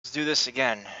Let's do this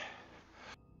again.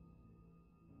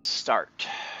 Start.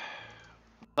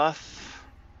 Buff.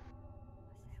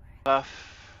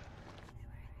 Buff.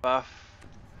 Buff.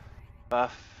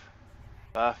 Buff.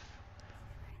 Buff.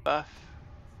 Buff.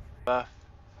 Buff.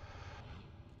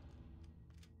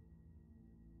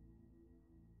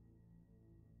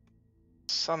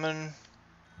 Summon.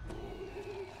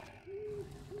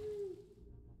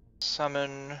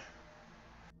 Summon.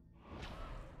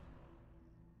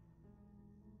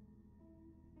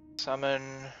 Summon.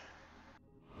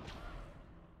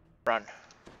 Run.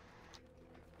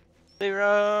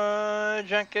 Leroy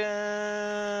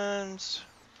Jenkins!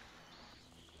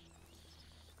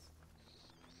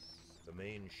 The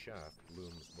main shaft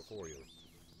looms before you.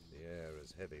 The air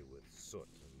is heavy with soot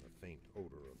and the faint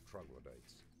odor of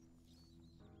troglodytes.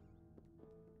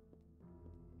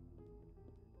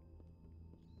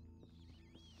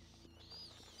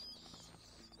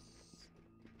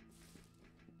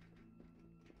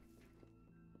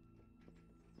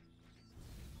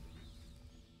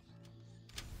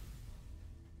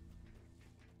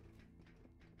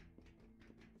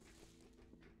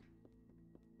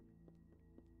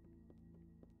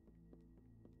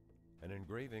 An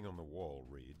engraving on the wall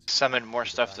reads, Summon more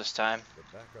stuff this time.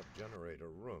 "The backup generator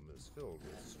room is filled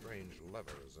with strange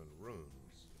levers and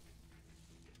runes."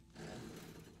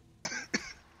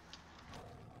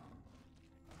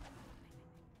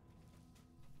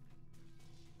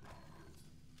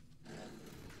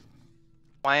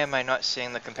 Why am I not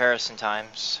seeing the comparison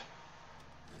times?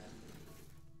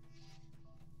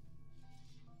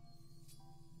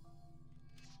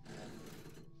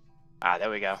 Ah,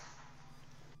 there we go.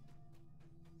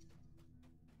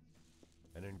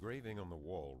 An engraving on the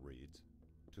wall reads,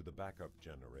 "To the backup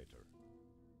generator."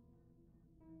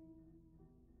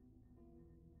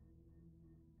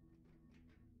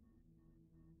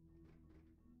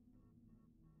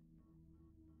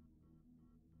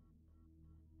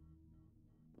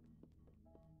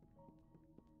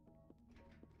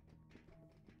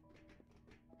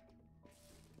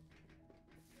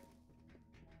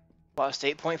 Lost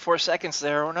 8.4 seconds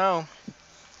there, oh no.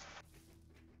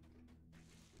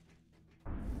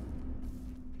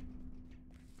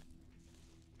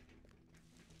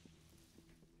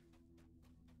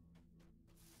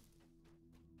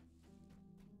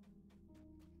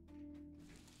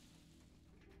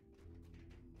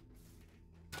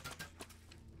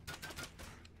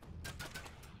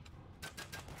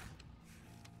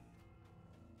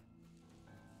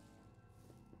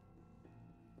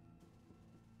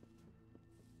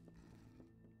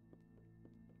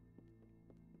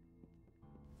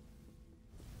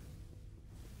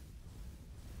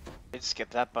 Did skip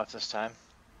that buff this time.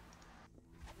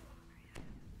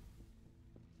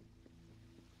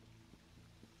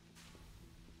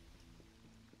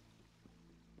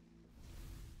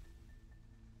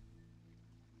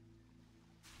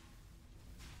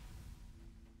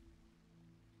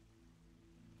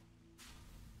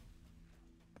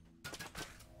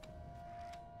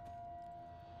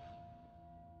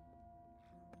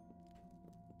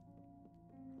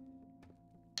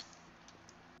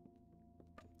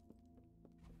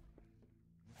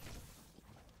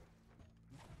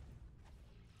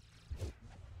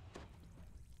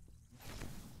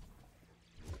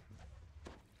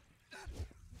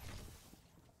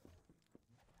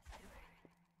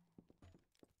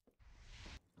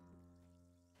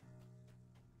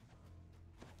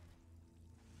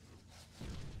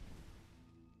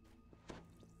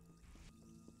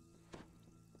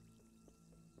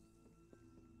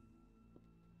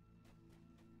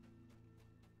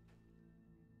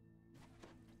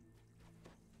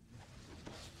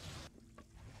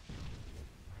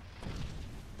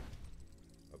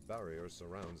 A barrier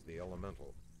surrounds the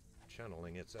elemental,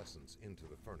 channeling its essence into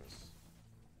the furnace.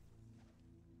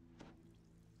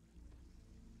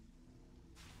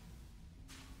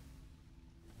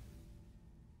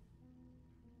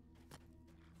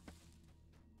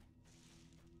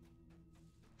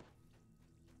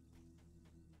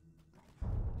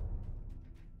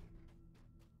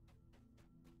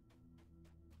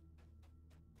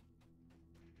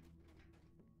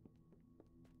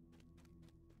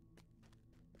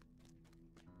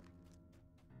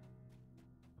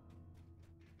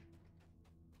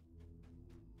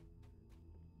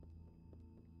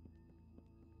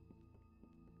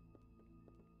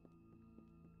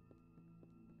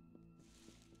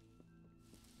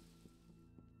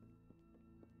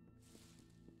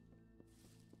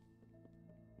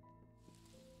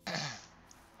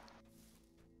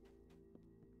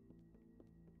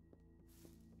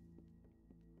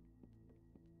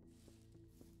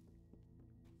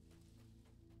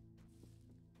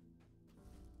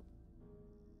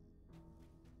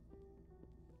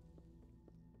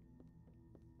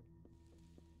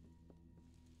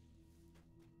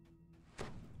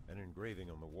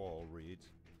 engraving on the wall reads,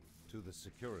 "To the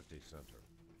security center."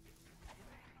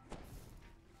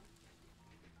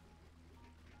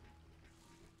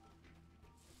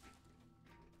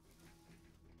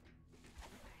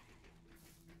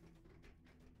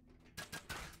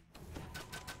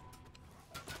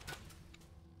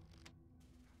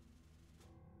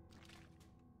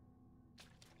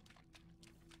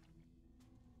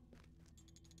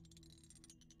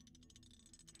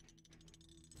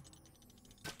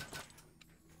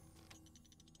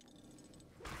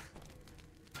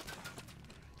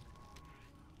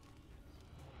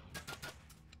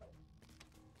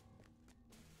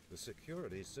 The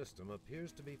security system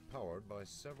appears to be powered by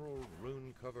several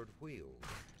rune-covered wheels.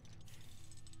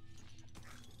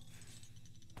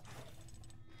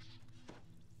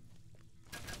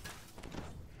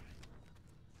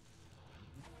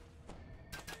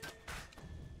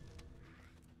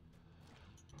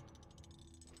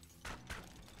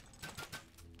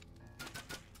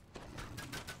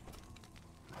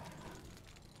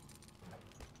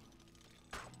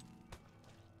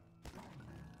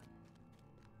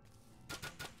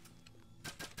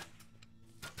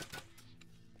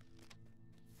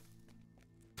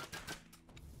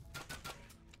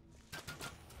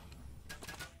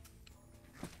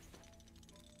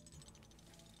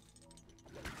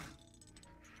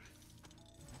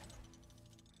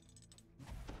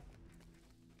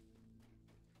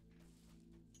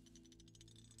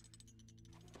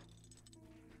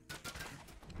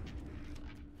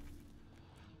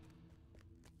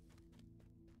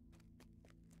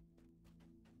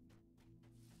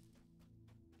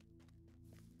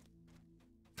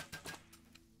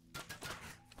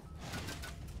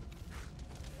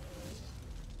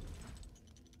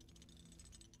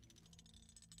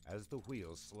 As the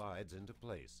wheel slides into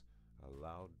place, a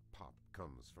loud pop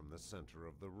comes from the center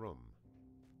of the room.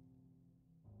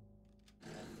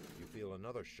 You feel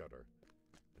another shudder,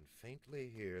 and faintly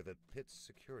hear that Pit's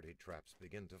security traps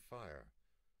begin to fire.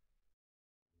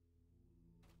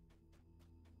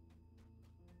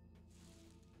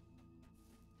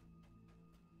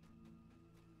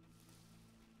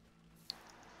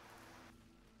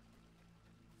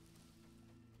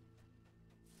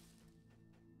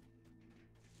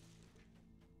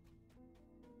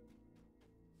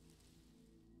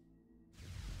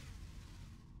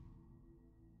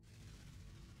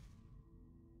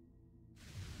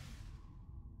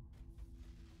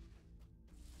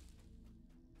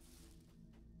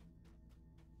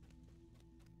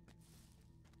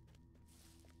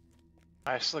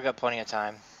 I still got plenty of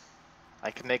time.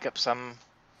 I can make up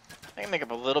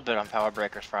a little bit on power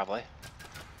breakers probably.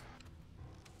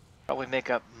 Probably make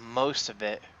up most of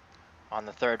it on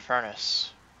the third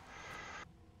furnace.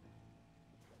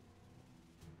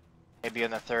 Maybe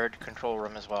in the third control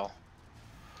room as well.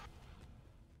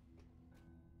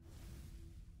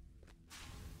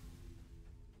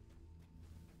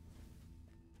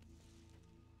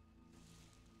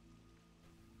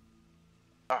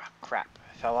 Ah, crap.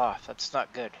 I fell off. That's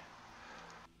not good.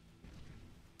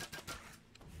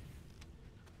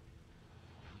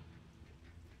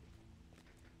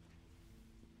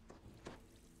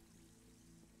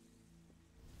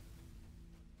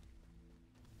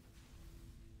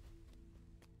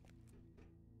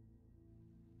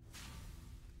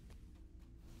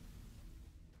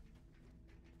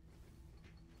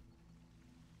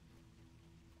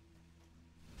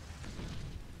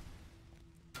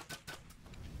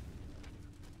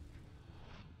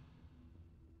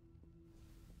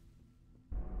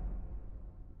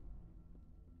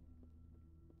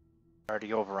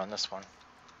 Already over on this one.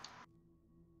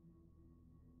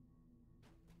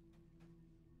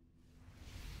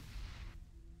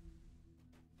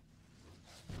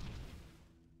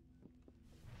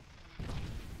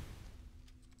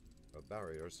 A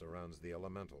barrier surrounds the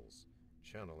elementals,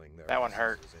 channeling their That one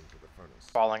hurt. essences into the furnace.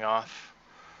 Falling off.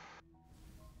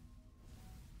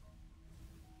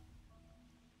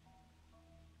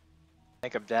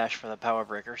 Make up dash for the power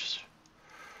breakers.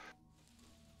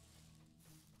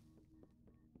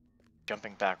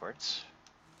 Jumping backwards.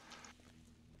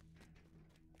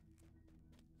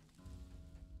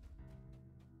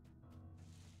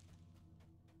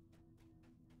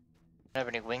 Don't have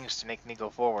any wings to make me go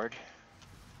forward.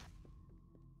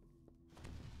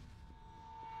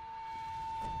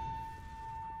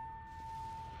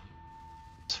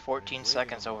 It's 14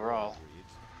 seconds overall.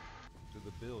 Reads, "To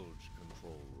the bilge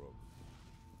control room."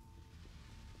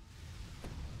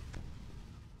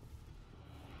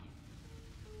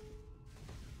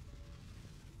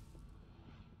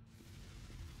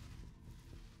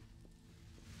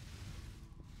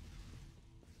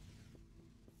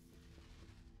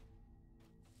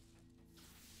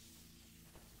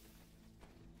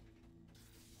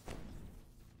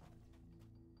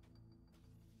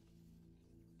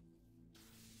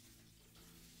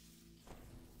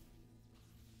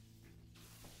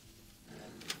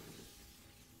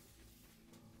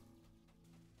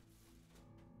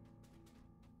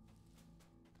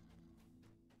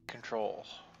 control.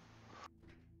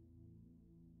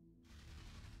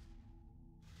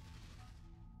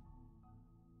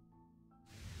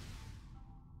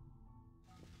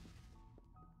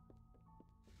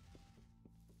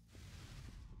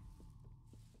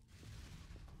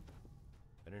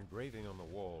 An engraving on the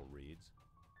wall reads,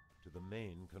 "To the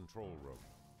main control room."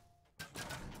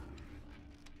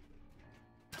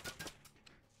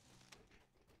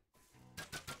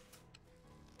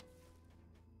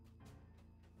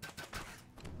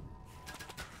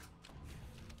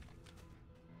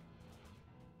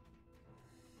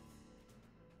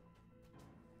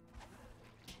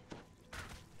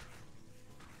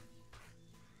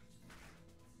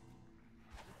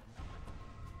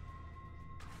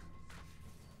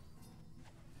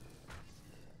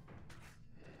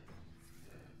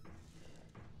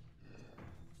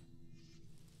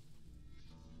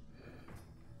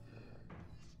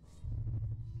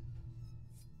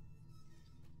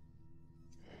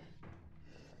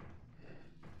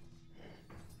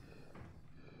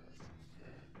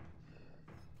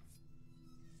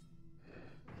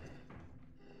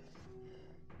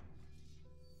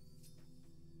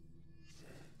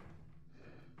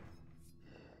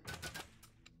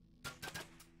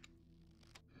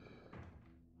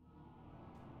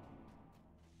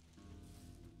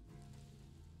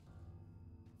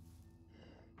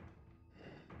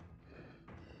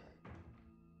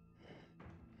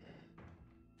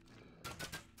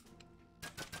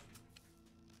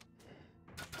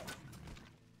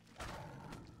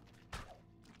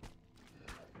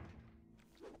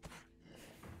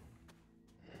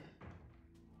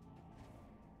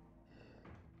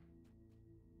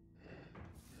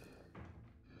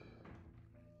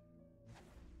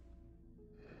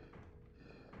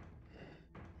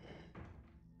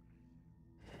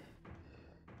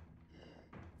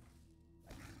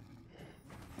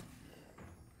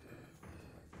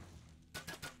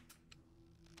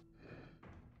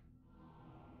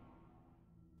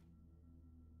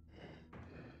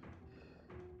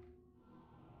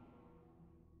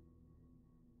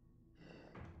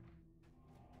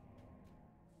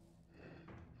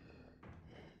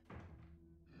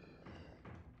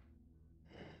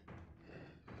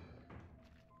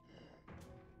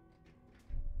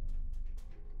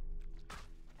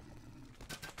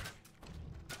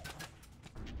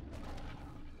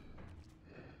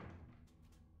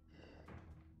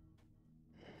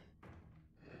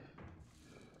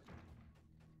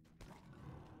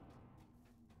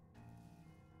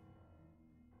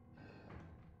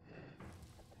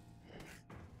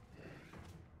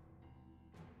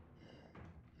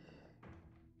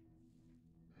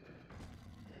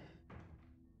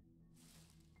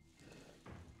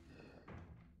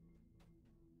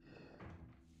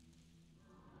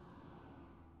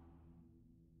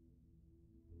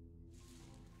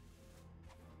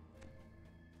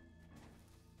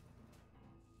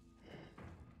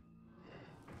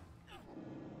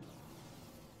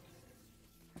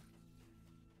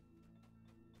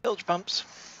 Bilge pumps.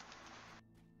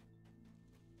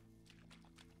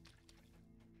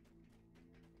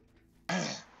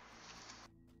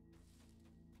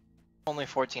 Only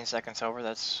 14 seconds over,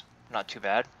 that's not too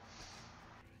bad.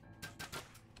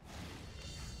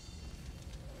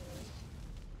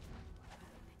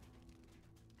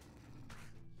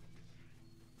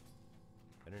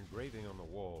 An engraving on the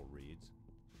wall reads,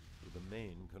 "To the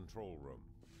main control room."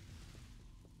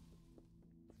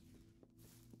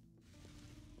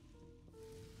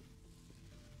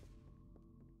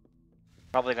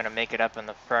 Probably going to make it up in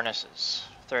the furnaces.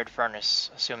 Third furnace,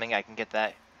 assuming I can get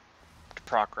that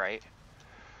proc right.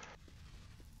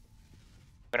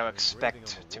 I'm going to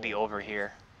expect to be over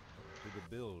here. To the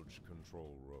bilge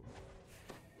control room.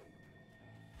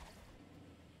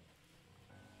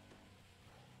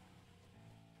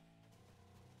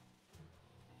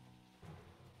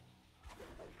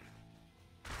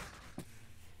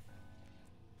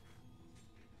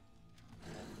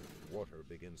 Water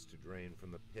begins to drain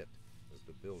from the pit as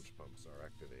the bilge pumps are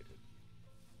activated.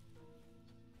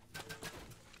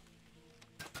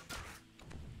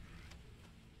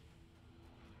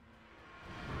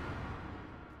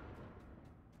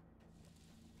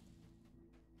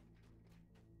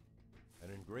 An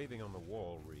engraving on the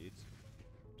wall reads,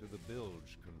 "To the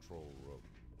bilge control room."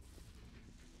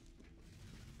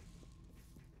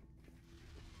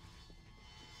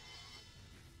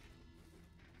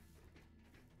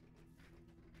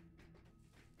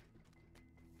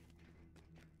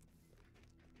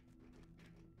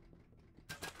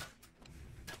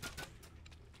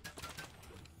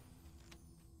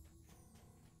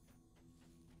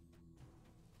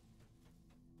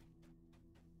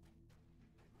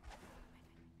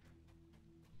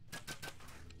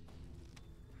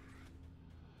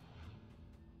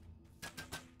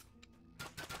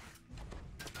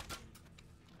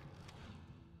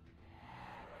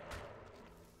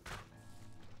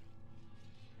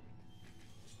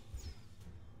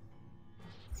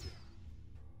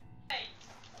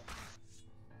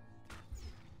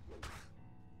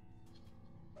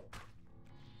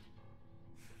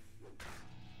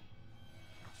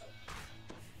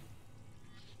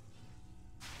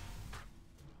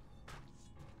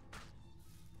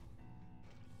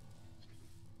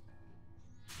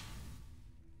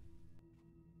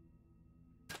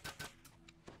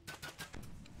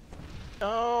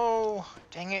 No!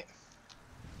 Dang it.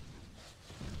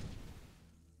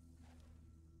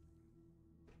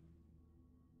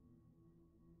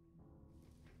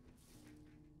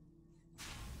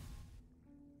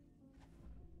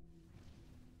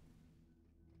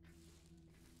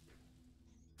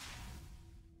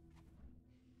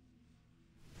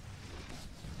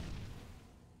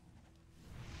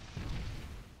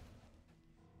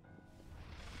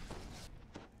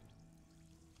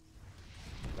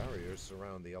 Barriers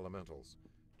surround the elementals,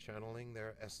 channeling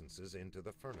their essences into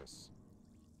the furnace.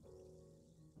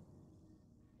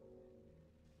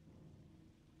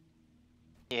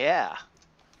 Yeah.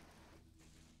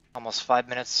 Almost 5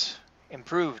 minutes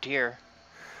improved here.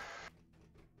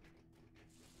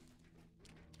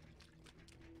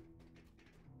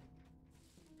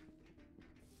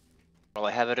 Will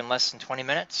I have it in less than 20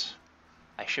 minutes?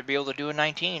 I should be able to do a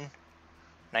 19.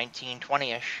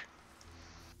 1920-ish.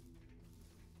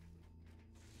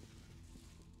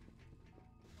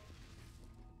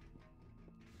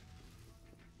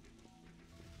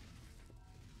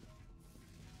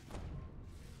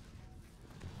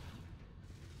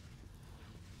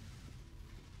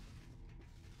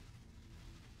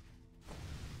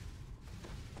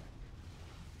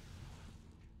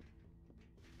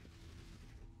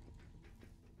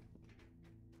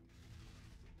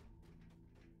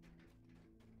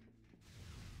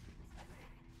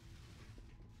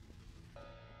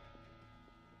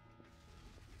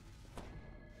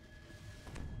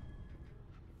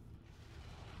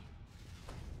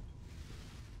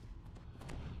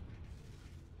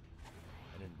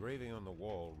 An engraving on the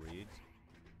wall reads,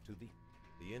 "To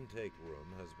the intake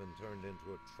room has been turned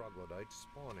into a troglodyte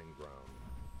spawning ground."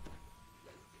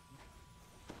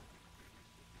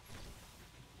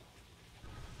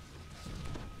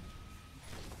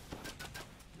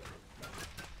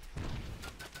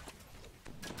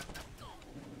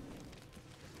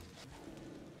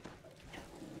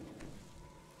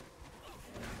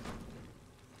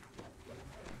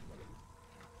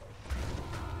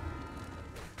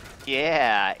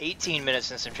 Yeah, 18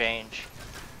 minutes and some change.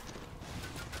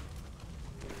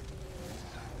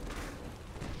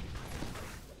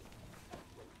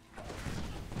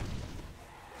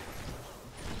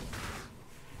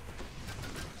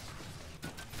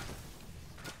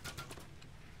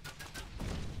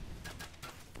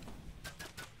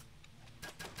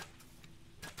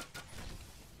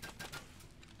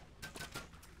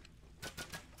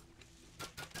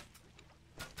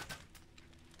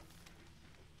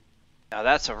 Now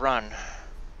that's a run.